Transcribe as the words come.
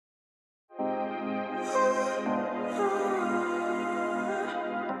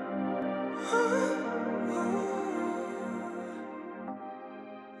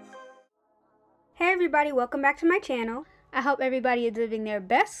everybody, welcome back to my channel. I hope everybody is living their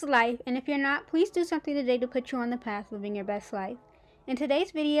best life, and if you're not, please do something today to put you on the path living your best life. In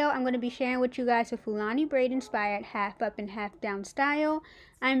today's video, I'm going to be sharing with you guys a Fulani braid inspired half up and half down style.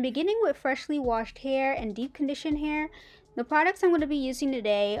 I'm beginning with freshly washed hair and deep conditioned hair. The products I'm going to be using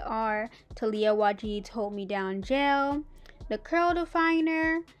today are Taliah Waajid's Hold Me Down Gel, the curl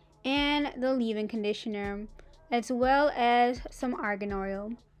definer, and the leave-in conditioner, as well as some argan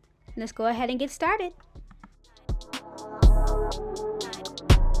oil. Let's go ahead and get started.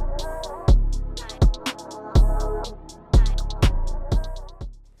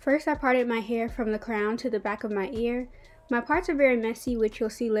 First, I parted my hair from the crown to the back of my ear. My parts are very messy, which you'll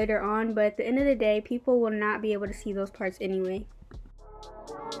see later on, but at the end of the day, people will not be able to see those parts anyway.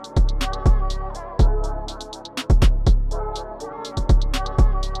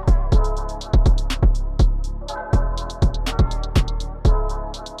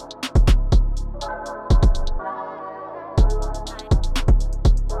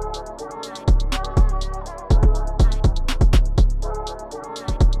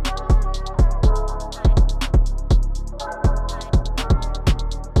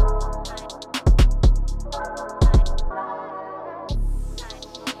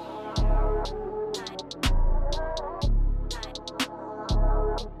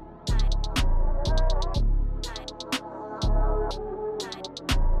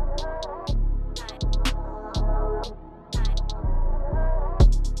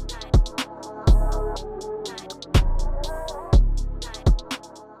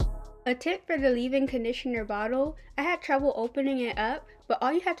 A tip for the leave-in conditioner bottle, I had trouble opening it up, but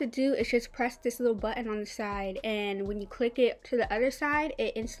all you have to do is just press this little button on the side, and when you click it to the other side,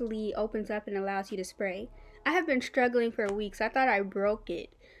 it instantly opens up and allows you to spray. I have been struggling for weeks. I thought I broke it.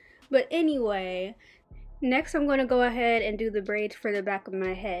 But anyway, next I'm going to go ahead and do the braids for the back of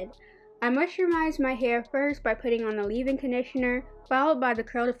my head. I moisturize my hair first by putting on the leave-in conditioner, followed by the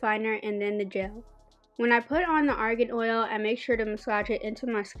curl definer and then the gel. When I put on the argan oil, I make sure to massage it into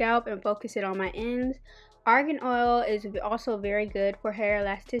my scalp and focus it on my ends. Argan oil is also very good for hair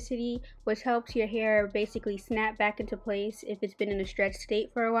elasticity, which helps your hair basically snap back into place if it's been in a stretched state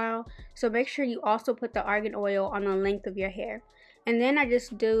for a while. So make sure you also put the argan oil on the length of your hair. And then I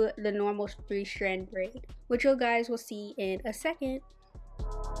just do the normal 3-strand braid, which you guys will see in a second.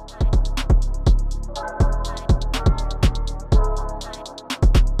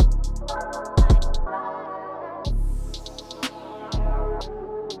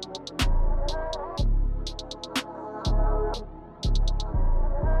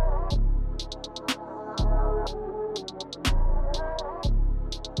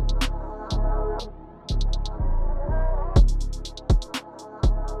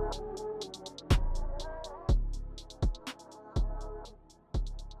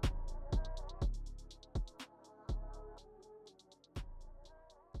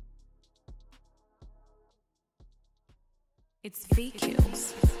 It's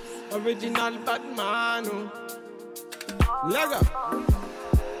VQs. Original Batman. Lego.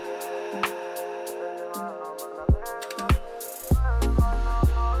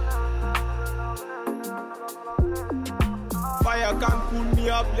 Fire can cool me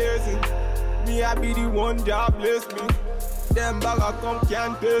up blazing. Me I be the one job bless me. Them bagger come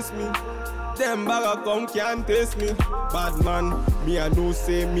can't taste me. Them bagger come can't taste me. Bad man, me I know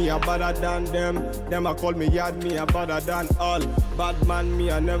say me a better than them. Them a call me yard, me a better than all. Bad man, me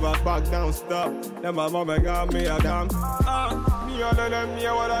I never back down, stop. Them a mama got me a damn. Me a tell them me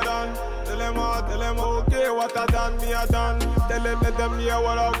a what I done. Tell them okay what I done, me a done. Tell them let them hear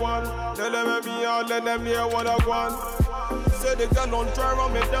what I want. Tell them me a let them hear what I want. Say the girl don't try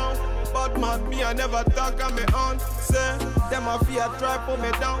run me down. Bad man, me I never talk on me on. Say them a fear try put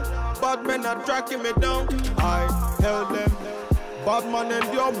me down. Bad men are tracking me down. I held them. Bad man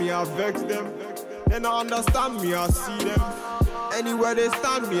endure me, I vex them. They don't understand me, I see them. Anywhere they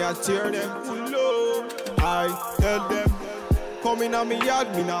stand me, I cheer them. Low. I tell them. Come in on me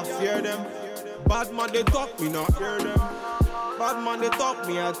yard, me not fear them. Bad man they talk, me not hear them. Bad man they talk,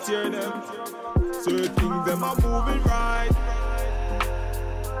 me I tear them. So you think them are moving right.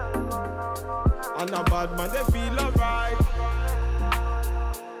 And a bad man they feel alright.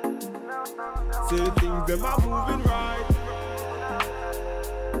 Say things them are moving right.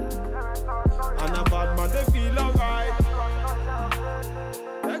 And a bad man they feel alright.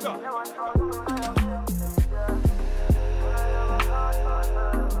 Let go.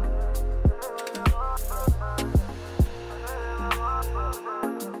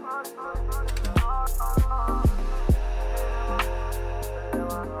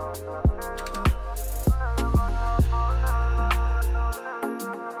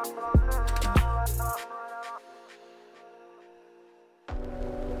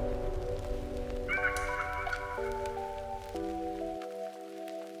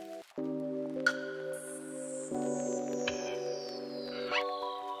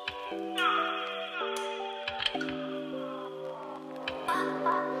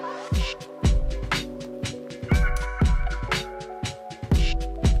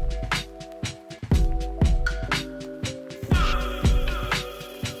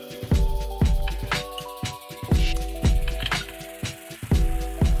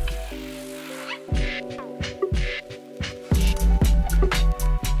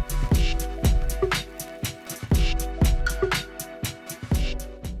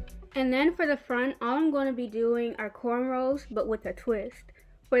 then for the front, all I'm going to be doing are cornrows, but with a twist.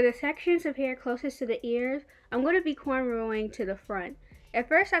 For the sections of hair closest to the ears, I'm going to be cornrowing to the front. At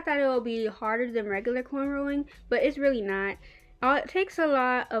first I thought it would be harder than regular cornrowing, but it's really not. It takes a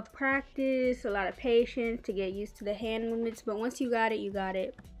lot of practice, a lot of patience to get used to the hand movements, but once you got it, you got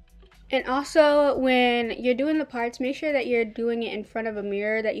it. And also, when you're doing the parts, make sure that you're doing it in front of a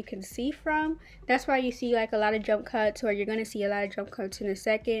mirror that you can see from. That's why you see like a lot of jump cuts, or you're going to see a lot of jump cuts in a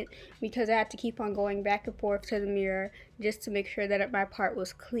second, because I have to keep on going back and forth to the mirror just to make sure that my part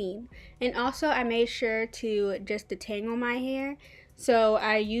was clean. And also, I made sure to just detangle my hair. So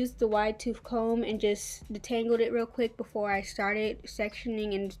I used the wide tooth comb and just detangled it real quick before I started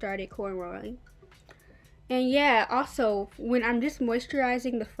sectioning and started cornrowing. And yeah, also, when I'm just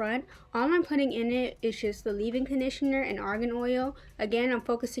moisturizing the front, all I'm putting in it is just the leave-in conditioner and argan oil. Again, I'm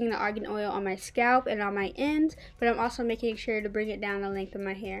focusing the argan oil on my scalp and on my ends, but I'm also making sure to bring it down the length of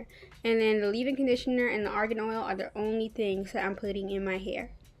my hair. And then the leave-in conditioner and the argan oil are the only things that I'm putting in my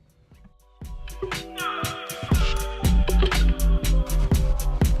hair.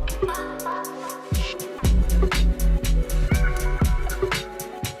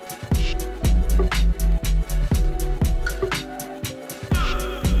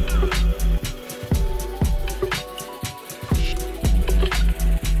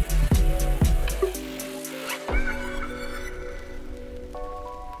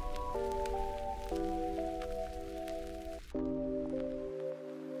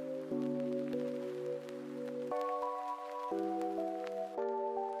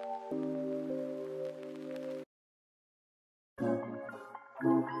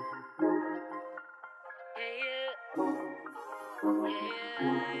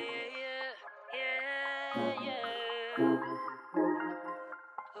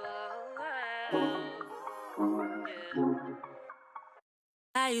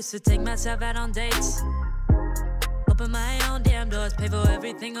 I used to take myself out on dates, open my own damn doors, pay for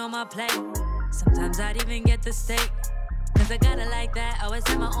everything on my plate. Sometimes I'd even get the steak, cause I got it like that. Always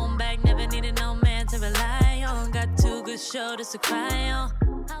had my own bag, never needed no man to rely on. Got 2 good shoulders to cry on.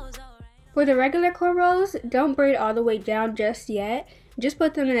 For the regular cornrows, don't braid all the way down just yet. Just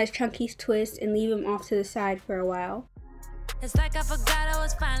put them in as chunky twists and leave them off to the side for a while. It's like I forgot I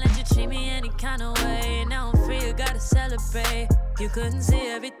was fine, let you treat me any kind of way. Now I'm free, you gotta celebrate. You couldn't see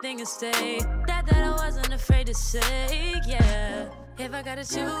everything and stay. That I wasn't afraid to say, yeah. If I gotta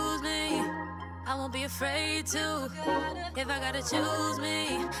choose me, I won't be afraid to. If I gotta choose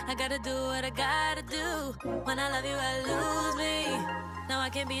me, I gotta do what I gotta do. When I love you, I lose me. Now I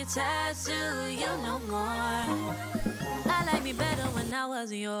can't be attached to you no more. I like me better when I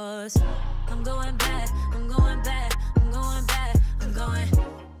wasn't yours. I'm going back, I'm going back, I'm going back, I'm going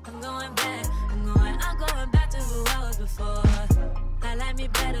back, I'm going back to who I was before. I like me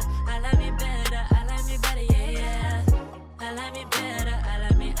better, I like me better, I like me better, yeah, yeah. I like me better,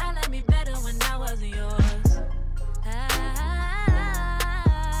 I like me better when I wasn't yours. I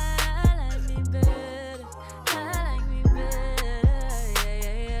like me better, I like me better, yeah,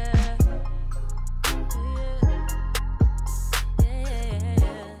 yeah, yeah.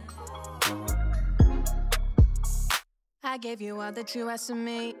 I gave you all that you asked of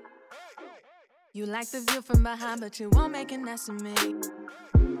me. You like the view from behind, but you won't make an ass of me.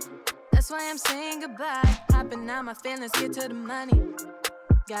 That's why I'm saying goodbye. Hopping out my feelings, get to the money.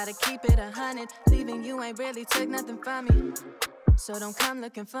 Gotta keep it 100. Leaving you ain't really took nothing from me. So don't come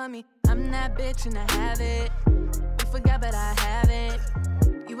looking for me. I'm that bitch and I have it. You forgot but I haven't.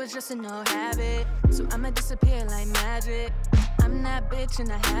 You was just a no habit. So I'ma disappear like magic. I'm that bitch and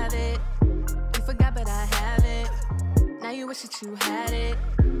I have it. You forgot but I haven't. Now you wish that you had it.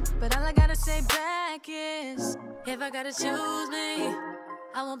 But all I gotta say back is, if I gotta choose me,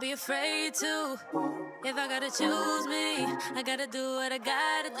 I won't be afraid to. If I gotta choose me, I gotta do what I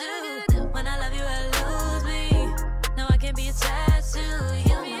gotta do. When I love you, I lose me. No, I can't be attached to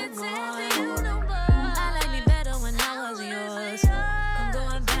you no more. I like me better when I wasn't yours. I'm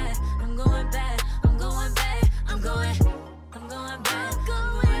going back, I'm going back, I'm going back, I'm going back, I'm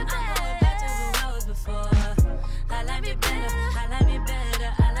going back to who I was before. I like me better, I like me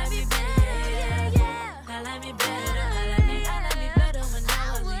better, I like me better, yeah, yeah. I like me better, I like me better when I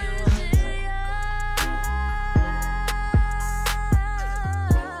was yours.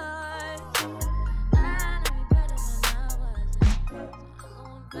 I like me better when I was yours.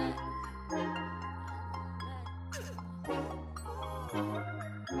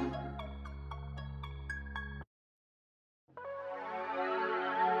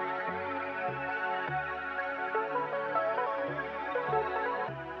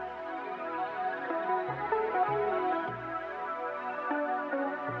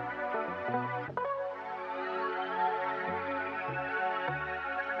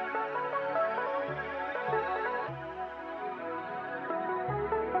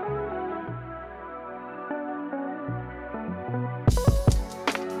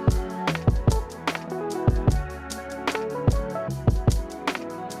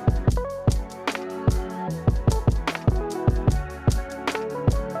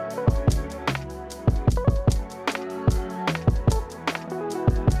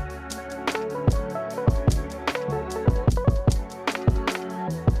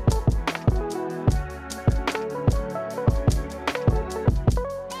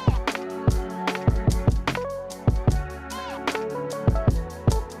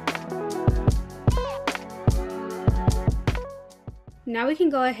 now we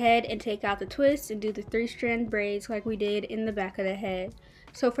can go ahead and take out the twist and do the 3-strand braids like we did in the back of the head.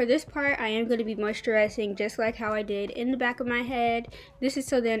 So for this part, I am going to be moisturizing just like how I did in the back of my head. This is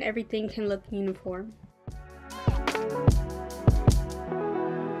so then everything can look uniform.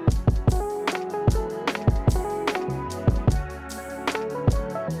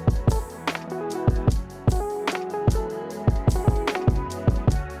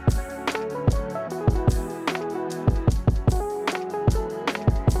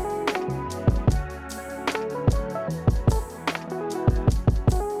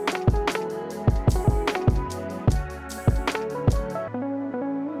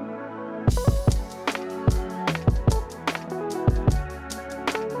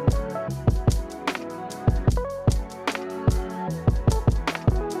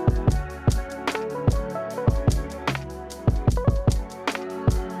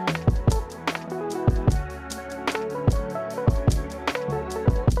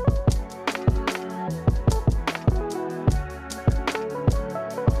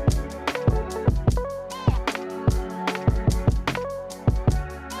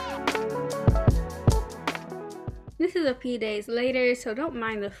 This is a few days later, so don't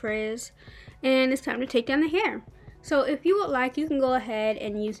mind the frizz, and it's time to take down the hair. So if you would like, you can go ahead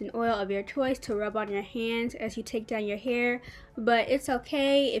and use an oil of your choice to rub on your hands as you take down your hair, but it's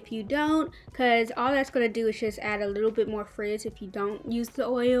okay if you don't, because all that's going to do is just add a little bit more frizz if you don't use the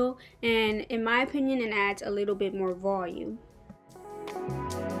oil, and in my opinion, it adds a little bit more volume.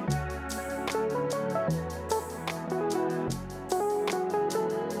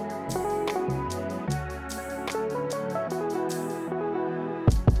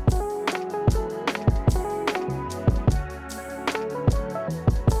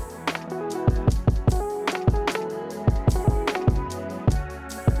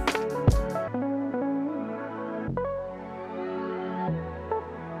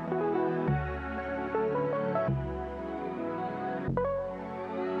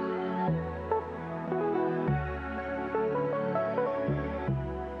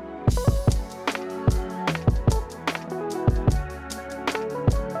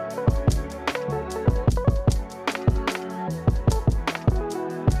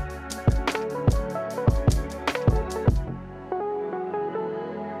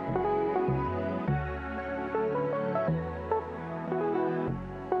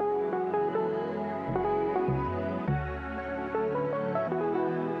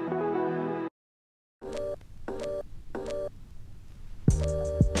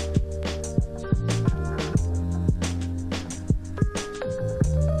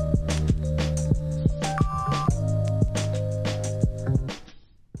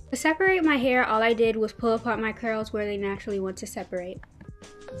 To separate my hair, all I did was pull apart my curls where they naturally want to separate.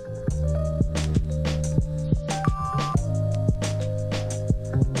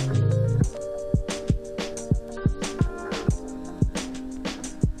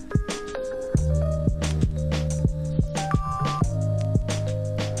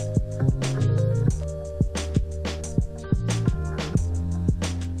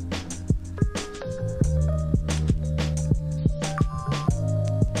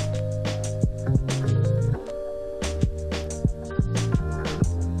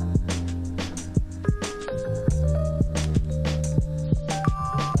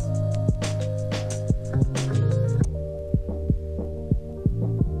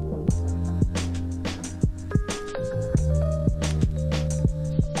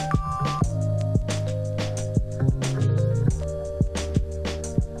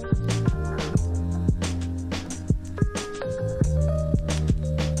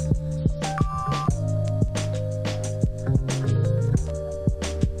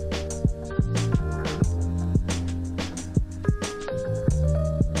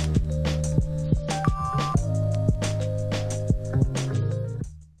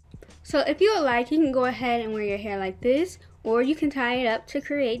 So if you would like, you can go ahead and wear your hair like this, or you can tie it up to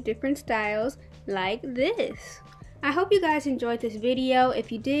create different styles like this. I hope you guys enjoyed this video.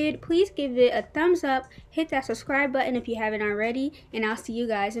 If you did, please give it a thumbs up, hit that subscribe button if you haven't already, and I'll see you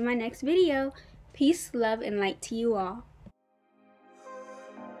guys in my next video. Peace, love, and light to you all.